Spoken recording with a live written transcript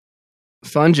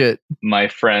Funge it. My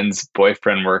friend's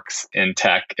boyfriend works in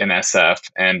tech in SF,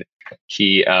 and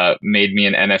he made me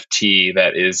an NFT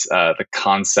that is the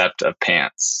concept of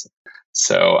pants.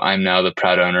 So I'm now the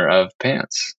proud owner of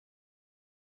pants.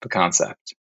 The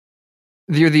concept.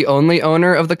 You're the only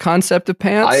owner of the concept of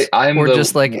pants? I'm or the,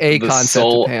 just like a the concept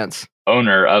sole of pants?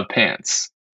 Owner of pants.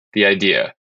 The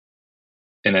idea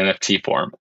in NFT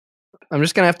form. I'm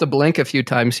just going to have to blink a few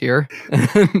times here.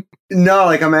 No,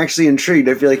 like I'm actually intrigued.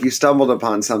 I feel like you stumbled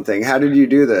upon something. How did you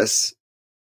do this?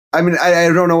 I mean, I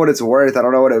don't know what it's worth. I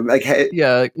don't know what it like. Hey,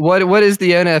 yeah, what is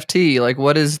the NFT? Like,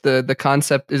 what is the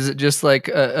concept? Is it just like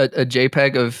a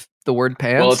JPEG of the word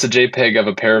pants? Well, it's a JPEG of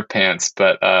a pair of pants,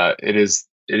 but it is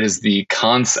the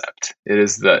concept. It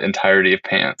is the entirety of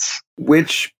pants.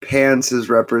 Which pants is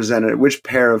represented? Which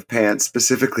pair of pants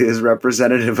specifically is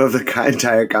representative of the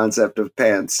entire concept of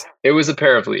pants? It was a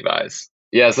pair of Levi's.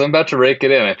 Yeah, so I'm about to rake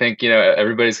it in. I think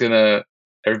everybody's gonna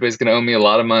owe me a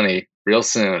lot of money real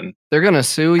soon. They're gonna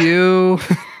sue you.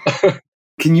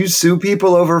 Can you sue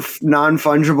people over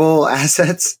non-fungible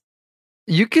assets?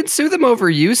 You can sue them over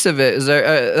use of it. Is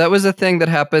there, that was a thing that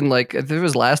happened. Like I think it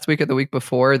was last week or the week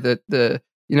before. That the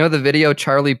video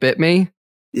Charlie Bit Me.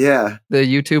 Yeah, the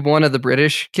YouTube one of the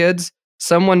British kids.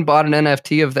 Someone bought an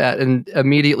NFT of that and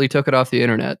immediately took it off the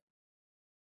internet.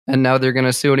 And now they're going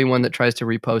to sue anyone that tries to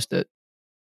repost it.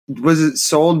 Was it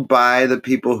sold by the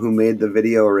people who made the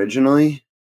video originally?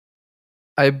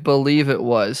 I believe it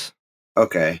was.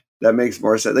 Okay, that makes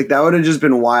more sense. Like that would have just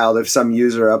been wild if some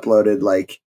user uploaded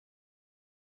like.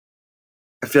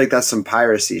 I feel like that's some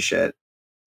piracy shit.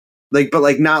 Like, but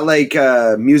like not like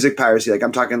music piracy. Like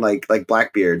I'm talking like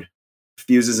Blackbeard,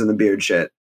 fuses in the beard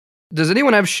shit. Does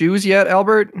anyone have shoes yet,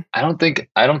 Albert? I don't think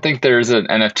there's an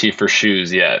NFT for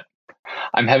shoes yet.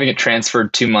 I'm having it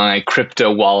transferred to my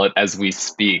crypto wallet as we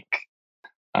speak.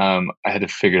 I had to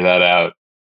figure that out.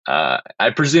 I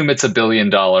presume it's $1 billion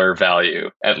value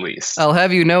at least. I'll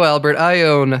have you know, Albert, I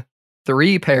own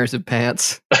 3 pairs of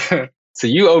pants. So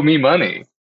you owe me money.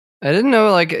 I didn't know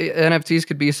like NFTs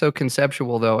could be so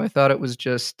conceptual though. I thought it was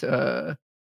just like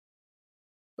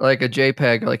a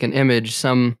JPEG, like an image,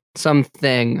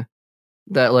 something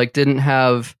that like didn't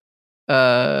have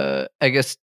I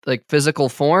guess like physical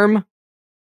form.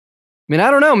 I mean, I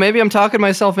don't know, maybe I'm talking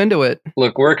myself into it.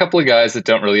 Look, we're a couple of guys that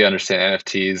don't really understand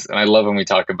NFTs, and I love when we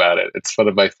talk about it. It's one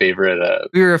of my favorite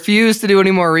we refuse to do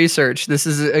any more research. This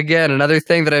is again another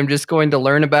thing that I'm just going to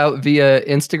learn about via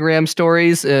Instagram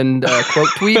stories and quote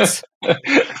tweets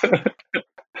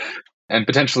and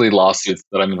potentially lawsuits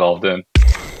that I'm involved in.